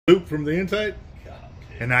loop from the inside.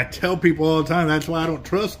 And I tell people all the time, that's why I don't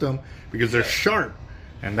trust them, because they're sharp.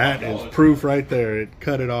 And that is proof right there. It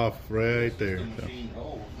cut it off right there. So.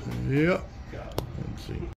 Yep. Let's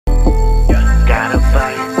see. Gotta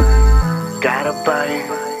bite.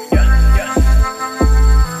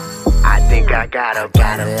 I think I got a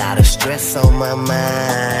lot of stress on my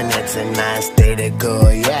mind. It's a nice day to go.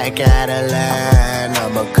 Yeah, I got a line.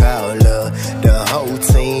 I'ma call the whole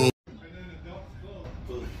team.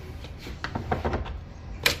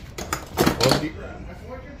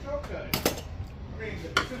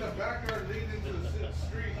 It's in the backyard leading into the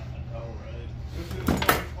street. Oh, right. This is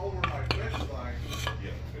over my fence line.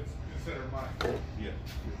 Yeah. It's considered mine. Yeah.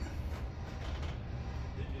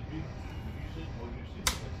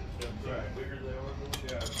 Right. Bigger they are.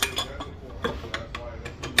 Yeah, that's the point. So that's why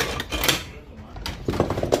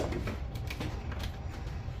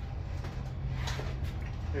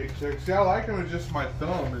Hey, see, I like them. It's just my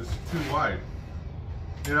thumb is too wide.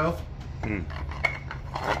 You know?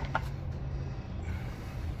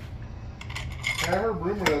 I heard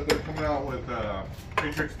rumor that they're coming out with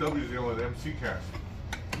HXWs, you know, with MC cast.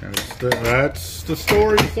 That's the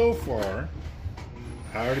story so far.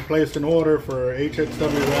 I already placed an order for HXW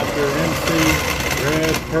Raptor MC,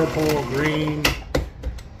 red, purple, green.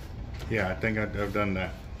 Yeah, I think I've done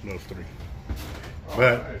that, those three.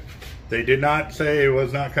 But they did not say it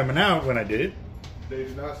was not coming out when I did it. They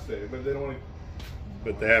did not say, but they don't.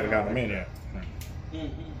 But they haven't gotten them in yet.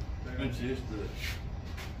 It's just the.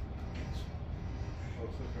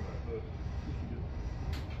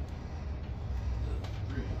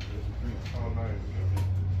 Oh, nice.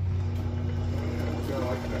 I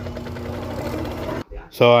like that.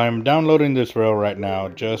 So I'm downloading this rail right now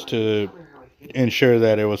just to ensure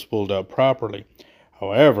that it was spooled up properly.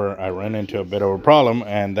 However, I ran into a bit of a problem,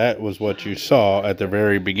 and that was what you saw at the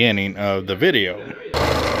very beginning of the video.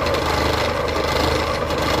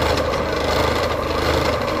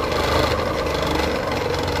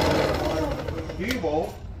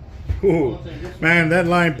 Ooh, man, that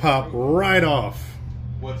line popped right off.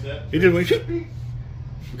 What's that? It just went shoop,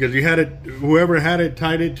 because you had it. Whoever had it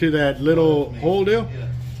tied it to that little hole deal,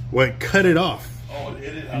 well, it cut it off. Oh, it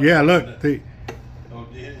is. Yeah, look. Oh,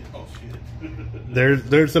 shit.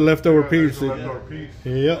 There's the leftover piece. The leftover piece.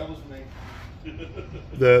 Yep.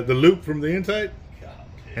 the loop from the inside.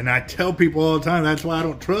 And I tell people all the time, that's why I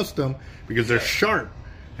don't trust them, because they're sharp.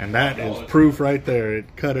 And that is proof right there.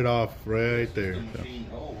 It cut it off right there. So.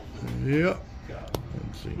 Yep.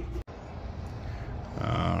 Let's see. All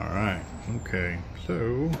right. Okay.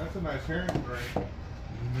 So. That's a nice herring grain.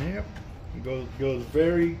 Yep. It goes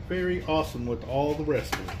very, very awesome with all the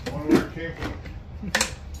rest of it. I wonder where it came from.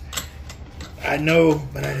 I know,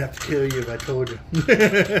 but I'd have to kill you if I told you.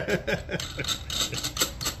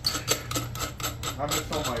 I miss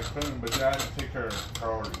all my food, but Dad take care of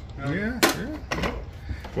priority. You know? Yeah.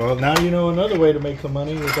 Well, now you know another way to make some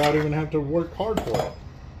money without even having to work hard for it.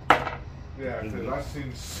 Yeah, because I've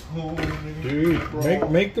seen so many.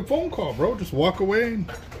 Dude, make the phone call, bro. Just walk away and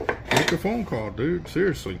make the phone call, dude.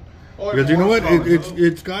 Seriously. Because you know what?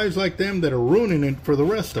 It's guys like them that are ruining it for the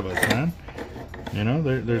rest of us, man. You know,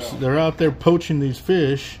 they're out there poaching these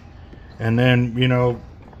fish, and then, you know,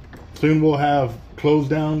 soon we'll have closed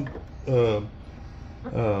down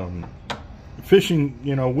fishing,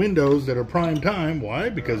 you know, windows that are prime time. Why?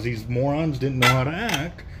 Because these morons didn't know how to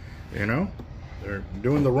act. You know, they're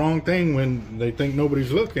doing the wrong thing when they think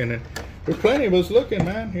nobody's looking, and there's plenty of us looking,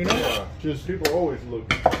 man. You know, just people are always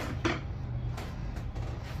looking.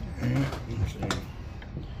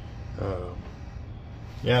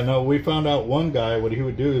 Yeah, no, we found out one guy, what he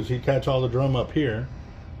would do is he'd catch all the drum up here,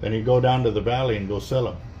 then he'd go down to the valley and go sell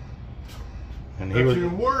them. And That's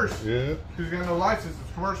even worse. Yeah. Because he got no license,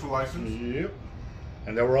 it's commercial license. Yep.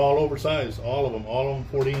 And they were all oversized, all of them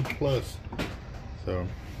 40-inch plus. So.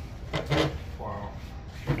 Wow.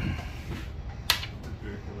 Ridiculous.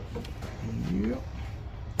 Yep.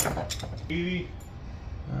 80.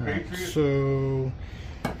 Right, so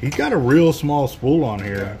he's got a real small spool on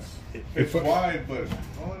here. Yes. It's wide, but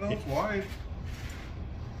no, it's wide.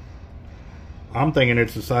 I'm thinking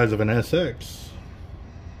it's the size of an SX.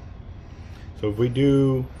 So if we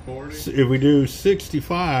do 40? If we do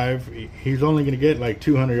 65, he's only going to get like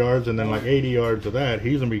 200 yards, and then like 80 yards of that.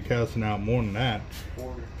 He's going to be casting out more than that.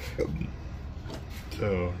 40.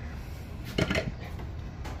 So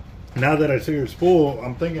now that I see your spool,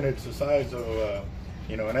 I'm thinking it's the size of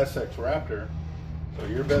you know, an SX Raptor. So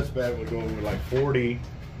your best bet would go with like 40,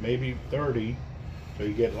 maybe 30, so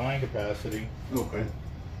you get line capacity. Okay.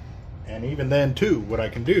 And even then too, what I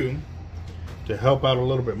can do to help out a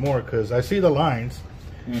little bit more, because I see the lines,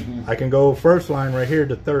 I can go first line right here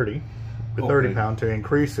to 30, the 30 Okay. pound to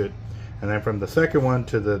increase it. And then from the second one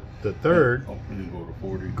to the third, Oh, and then go to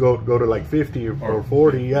 40. go to like 50 or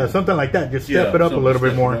 40, yeah, something like that. Just step Yeah, it up a something little bit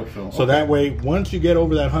step more. it up, So okay. that way, once you get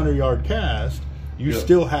over that 100-yard cast, you Yeah.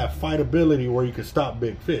 still have fightability where you can stop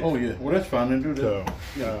big fish. Oh yeah, well that's fine. Then do So,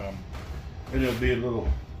 that. And it'll be a little.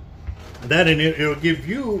 that and it'll give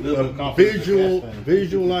you Little a bit confidence visual in the cast.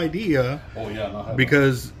 visual idea, Oh yeah, and I'll have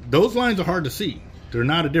because those lines are hard to see. They're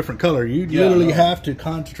not a different color. You Yeah, literally no. have to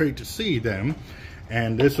concentrate to see them,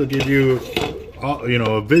 and this will give you,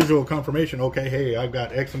 a visual confirmation. Okay, hey, I've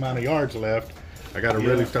got X amount of yards left. I got to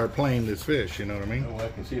really start playing this fish. You know what I mean? Oh, I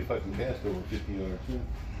can see if I can cast over 50 yards. Yeah.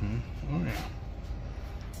 Oh yeah.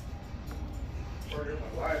 Where's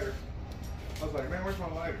my lighter? I was like, man, where's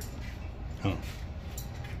my lighter? Oh.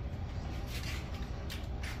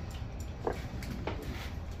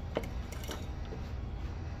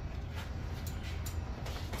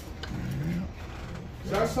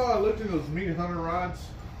 So I saw I looked at those meat hunter rods.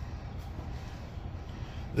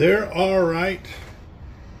 They're all right.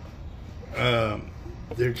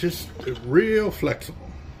 They're just real flexible.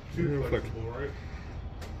 Too Real flexible, right?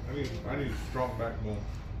 I need a strong backbone.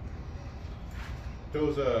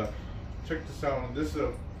 Those check this out. On this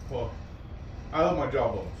well, I love my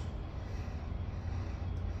jawbones,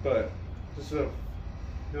 but this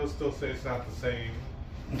he'll still say it's not the same.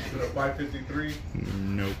 Is it a 553?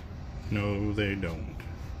 Nope. No, they don't.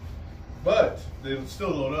 But they still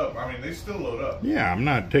load up. I mean, they still load up. Yeah, I'm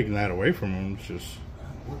not taking that away from them. It's just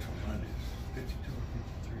Which one is 52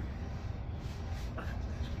 or 53?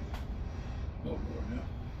 Oh Lord,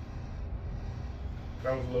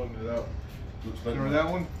 yeah. I was loading it up. Looks like Remember that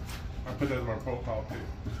one? I put that as my profile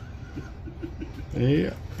too.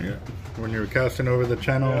 yeah. When you're casting over the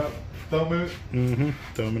channel, Yeah, thumbing it.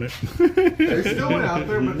 thumbing it. They still went out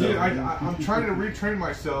there, but dude, I'm trying to retrain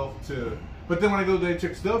myself to. But then when I go to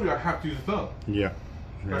HXW, I have to use a thumb. Yeah.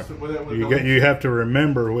 That's what You have to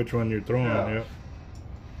remember which one you're throwing. Yeah. Yep.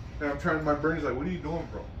 And I'm trying. My brain's like, "What are you doing,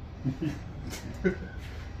 bro?"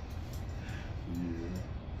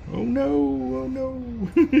 Oh no! Oh no!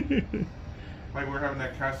 Like we're having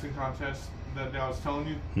that casting contest that day I was telling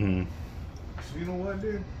you. Hmm. I said, "You know what,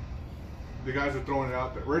 dude? The guys are throwing it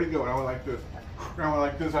out there, ready to go." And I went like this. And I went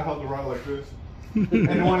like this. I held the rod like this. And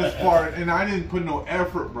it went as far, and I didn't put no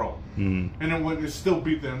effort, bro. Mm. And it still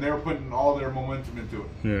beat them. They were putting all their momentum into it.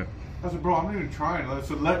 Yeah. I said, bro, I'm not even trying. I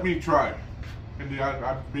said, let me try. And dude,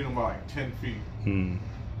 I beat them by like 10 feet. Hmm.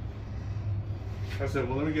 I said,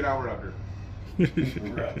 well, let me get Albert out here.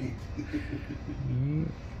 Right.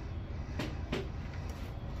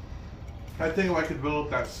 I think if I could develop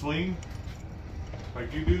that swing,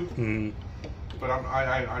 like you do, Mm. but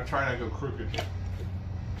I try not to go crooked.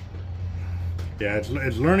 Yeah, it's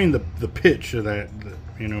learning the pitch of that.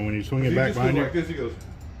 When you swing it He back just goes behind you. like this.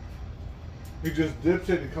 He just dips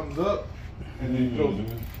it and comes up, and then he throws it.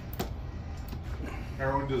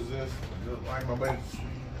 Everyone does this. Like my buddy,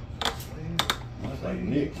 swing. That's like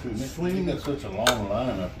Nick too. Nick got such a long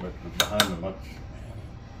line up behind him.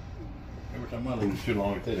 Every time I leave too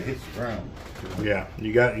long, it hits the ground. Yeah,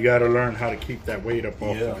 you got to learn how to keep that weight up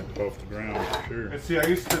off Yeah. off the ground. For sure. And see,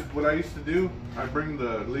 what I used to do, I bring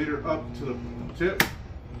the leader up to the tip,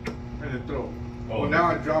 and then throw. Oh, Well, now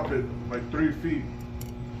I drop it like 3 feet,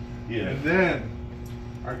 Yeah. and then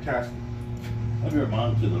I cast it. I give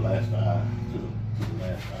mine to the last eye. To the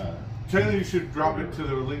last eye. Technically, you should drop it to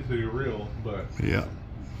the length of your reel, but Yeah.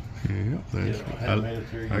 Yeah, that's, Yeah, I haven't made it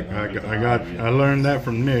through yet. I learned that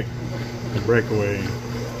from Nick, the breakaway Yeah,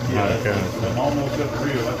 podcast. I'm almost up the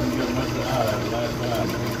reel. I can get much the eye, the last eye.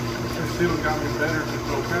 it still got me better to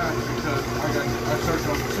throw fast because I started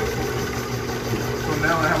on the 6 foot. So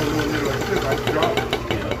now I have a little leader like this. I drop it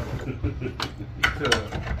Yeah. to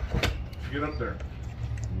get up there,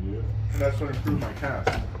 Yeah. and that's what improved my cast.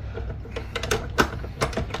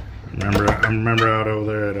 I remember out over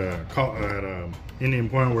there at Indian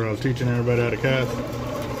Point where I was teaching everybody how to cast.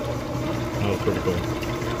 That was pretty cool.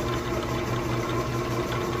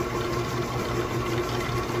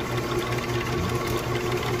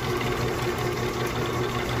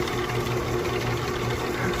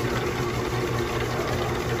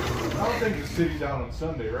 I don't think the city's down on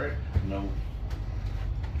Sunday, right? No.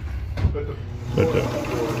 But the But,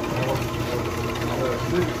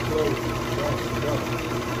 city's closed.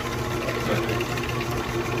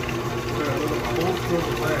 My whole stroke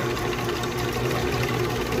of land.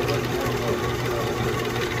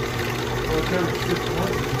 Well, it's every 6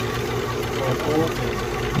 months.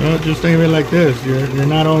 Well, just think of it like this: you're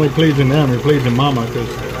not only pleasing them, you're pleasing Mama because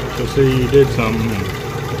to see you did something. And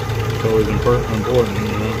it's always important,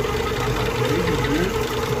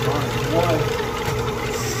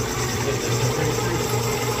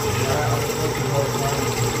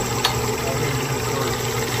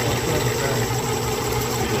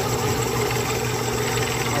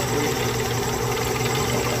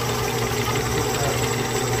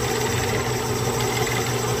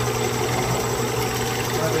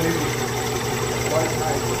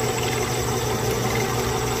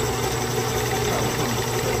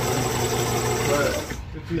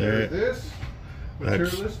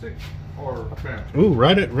 Materialistic or family? Ooh,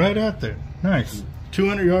 right out there. Nice.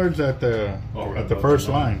 200 yards at the first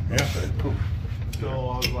line. Yeah. So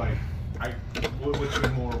I was like, what's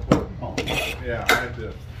been more important? Oh. Yeah, I had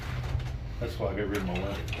to. That's why I got rid of my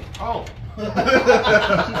wife. Oh.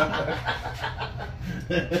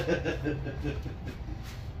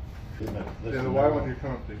 Yeah, the wide one, you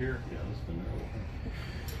come up to here. Yeah, that's the narrow one.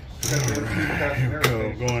 Here we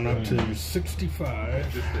go, going up to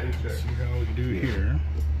 65. Just the HX. See how we do here.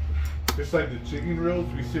 Just like the jigging reels,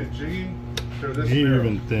 we said jigging, they're this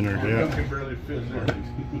Even narrow. thinner, My yeah. gun can barely fit there.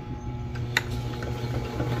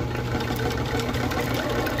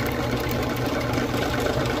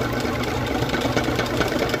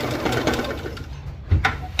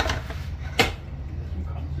 Some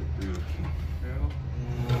concept reels.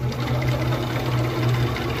 Yeah.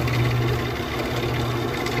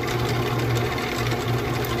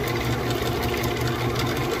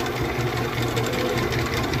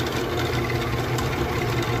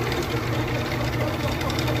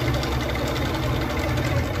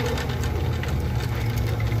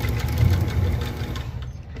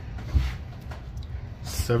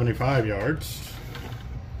 75 yards.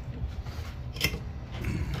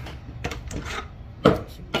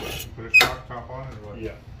 Put a shock top on it or what?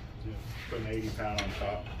 Yeah. Put an 80-pound on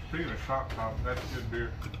top. Speaking of shock top, that's good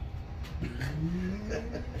beer.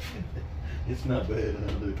 It's not bad,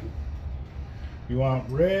 huh, Luke? You want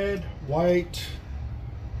red, white,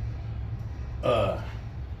 Hell,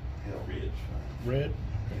 red's fine. red.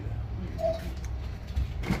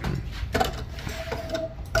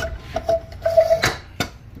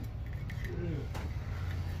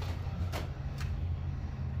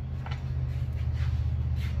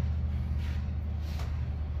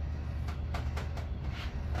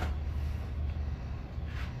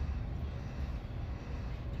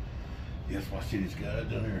 Yes, I see these guys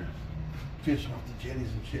down there fishing off the jetties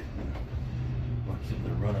and shit. And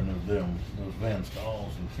they're running those van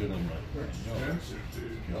stalls and shit. I'm like, Expensive,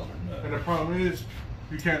 dude. y'all are nuts. And the problem is,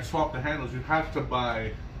 you can't swap the handles. You have to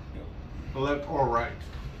buy the left or right.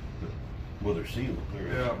 Well, they're sealed.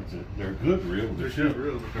 Yeah. They're good reels. They're sealed. good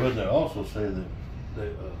reels, But they also say that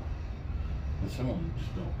that some of them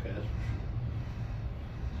just don't cast for shit.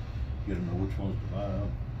 You gotta know which ones to buy.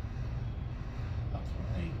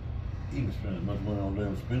 I ain't even spending much money on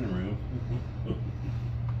damn spinning reel.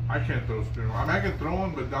 I can't throw a spinner. I mean, I can throw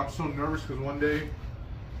one, but I'm so nervous because one day,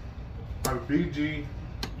 I have a BG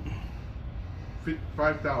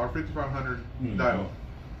 5,000 or 5,500 dial.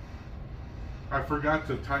 I forgot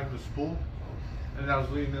to tighten the spool, and I was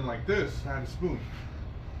leaning in like this. I had a spoon.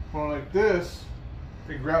 Going like this,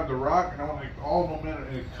 it grabbed the rock, and I went like all momentum,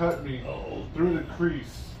 and it cut me through the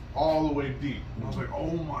crease all the way deep. And I was like,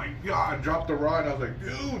 oh my god! I dropped the rod. I was like,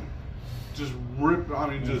 dude, just ripped. I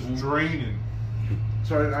mean, just draining.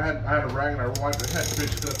 So I had a rag and I wiped it. It had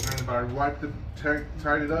fished up and everything, but I wiped it,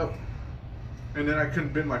 tied it up, and then I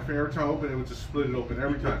couldn't bend my finger. Every time I opened it, would just split it open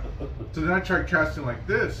every time. So then I tried casting like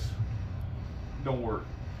this. Don't work.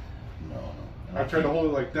 No. I tried to hold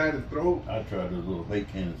it like that and throw. I tried those little bait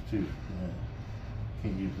cannons too. Yeah.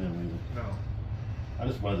 Can't use them either. No. I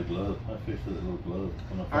just buy the glove. I fish with that little glove.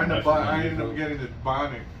 I ended up getting the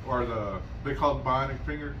bionic, or they call it bionic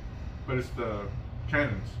finger, but it's the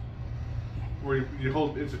cannons. Where you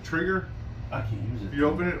hold, it's a trigger. I can use it. You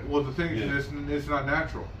open it. Well, the thing Yeah. is, it's not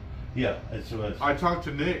natural. Yeah, I talked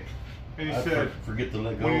to Nick, and he said, forget to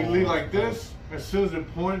let go. when you leave like this, as soon as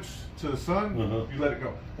it points to the sun, you let it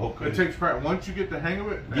go. Okay. It takes practice. Once you get the hang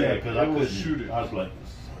of it, Yeah, because I will couldn't shoot it. I was like,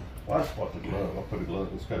 well, I just bought the glove. I put a glove.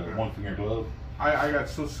 It's got a one finger glove. I got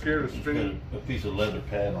so scared of It's got spinning. a piece of leather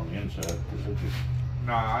pad on the inside. Cause it just,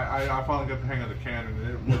 Nah, I finally got the hang of the cannon, and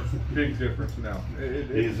it works. Big difference now.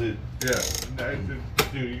 is it? Yeah,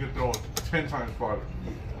 dude, you can throw it 10 times farther.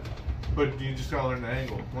 But you just gotta learn the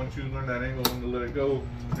angle. Once you learn that angle, when to let it go,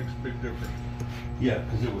 it makes a big difference. Yeah,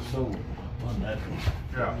 because it was so unnatural.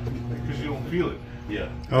 Yeah, because you don't feel it. Yeah.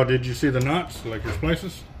 Oh, did you see the knots, like your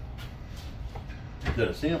splices? Did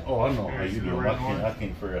I see him? Oh, I know Yeah, how see you the do them. red line? I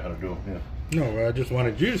can't figure out how to do them. Yeah. No, I just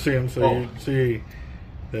wanted you to see them so you see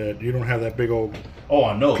that you don't have that big old Oh,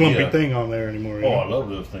 I know. clumpy yeah. thing on there anymore. you Oh, know? I love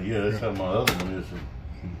those things. Yeah, that's how my other one is.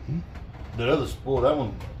 That other spool, that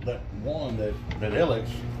one, that LX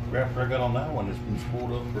wrapper I got on that one, it's been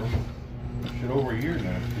spooled up for shit over a year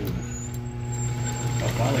now. I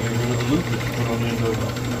finally got rid of the loop that's put on the end of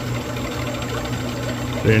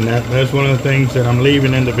And that's one of the things that I'm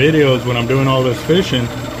leaving in the videos when I'm doing all this fishing.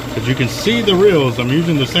 Because you can see the reels. I'm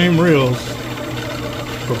using the same reels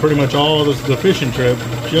for pretty much all the fishing trip,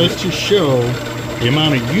 just to show the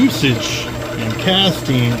amount of usage and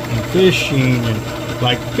casting and fishing and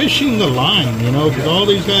like fishing the line, you know, because all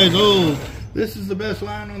these guys, oh, this is the best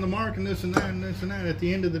line on the market, and this and that, and this and that. At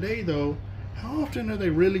the end of the day, though, how often are they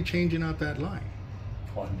really changing out that line?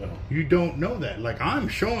 Oh, no. You don't know that. Like, I'm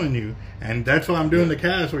showing you, and that's why I'm doing the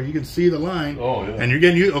cast where you can see the line. Oh, yeah. And you're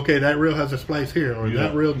getting you. Okay, that reel has a splice here, or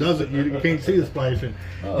that reel doesn't. You can't see the splice, and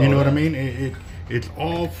you know what I mean. It's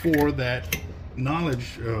all for that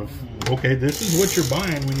knowledge of, okay, this is what you're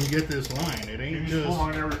buying when you get this line. It ain't Can you just spool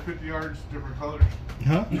on every 50 yards, different colors?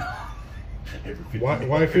 huh?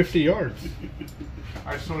 Why 50 yards?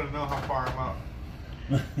 I just want to know how far I'm out.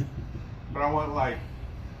 But I want like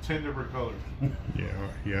 10 different colors.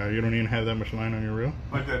 Yeah. You don't even have that much line on your reel.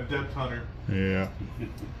 Like that depth hunter. Yeah.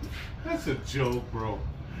 That's a joke, bro.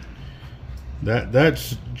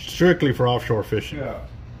 That's strictly for offshore fishing. Yeah.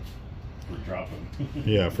 For dropping.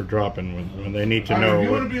 Yeah, for dropping when they need to I mean, know. if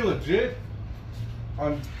you want to be legit,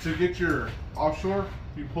 to get your offshore,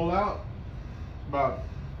 you pull out about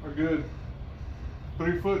a good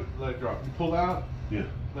 3 foot, let it drop. You pull out, Yeah.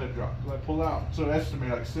 let it drop. Let it pull out. So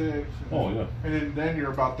estimate like 6. Oh, yeah. And then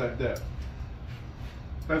you're about that depth.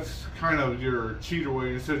 That's kind of your cheater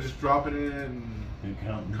way. Instead of just dropping it in and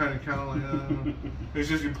kind of like, it's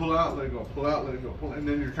just you pull out, let it go, pull out, let it go, pull, and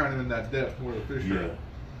then you're kind of in that depth where the fish are.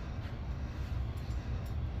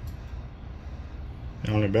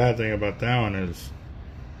 The only bad thing about that one is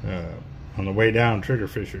on the way down, trigger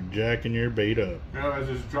fish are jacking your bait up. Yeah, as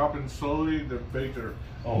it's dropping slowly, the bait are.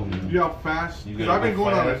 Oh, yeah. You know how fast? You Because gotta I've been go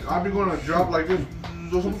going fast. on a drop like this.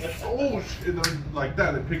 Oh shit! And then like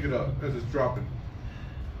that, they pick it up as it's dropping.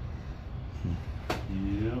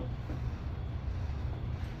 Yep.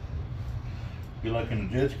 You liking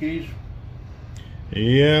the jet skis?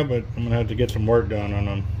 Yeah, but I'm gonna have to get some work done on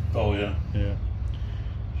them. Oh, yeah. Yeah.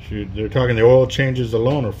 Shoot, they're talking the oil changes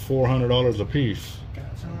alone are $400 a piece.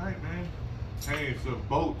 That's all right, man. Hey, it's a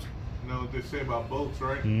boat. You know what they say about boats,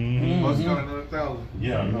 right? Mm-hmm. Bust got another 1,000.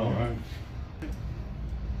 Yeah, I know, right?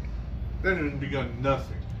 That didn't begun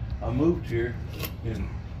nothing. I moved here in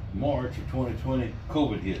March of 2020.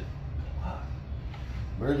 COVID hit.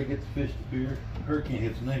 Barely get the fish to pier. Hurricane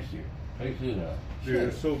hits next year. Takes it out. Dude,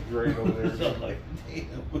 it's so great over there. So I'm like,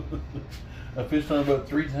 damn. I fished on about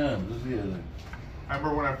 3 times. This is the other thing. I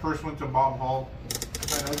remember when I first went to Bob Hall,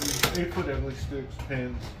 I had 8-foot ugly sticks,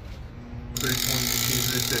 pins, 320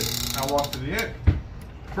 machines. They said, I walked to the end.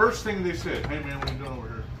 First thing they said, hey man, what are you doing over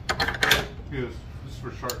here? He goes, this is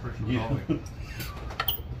for shark fishing only.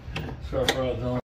 Shark rods on.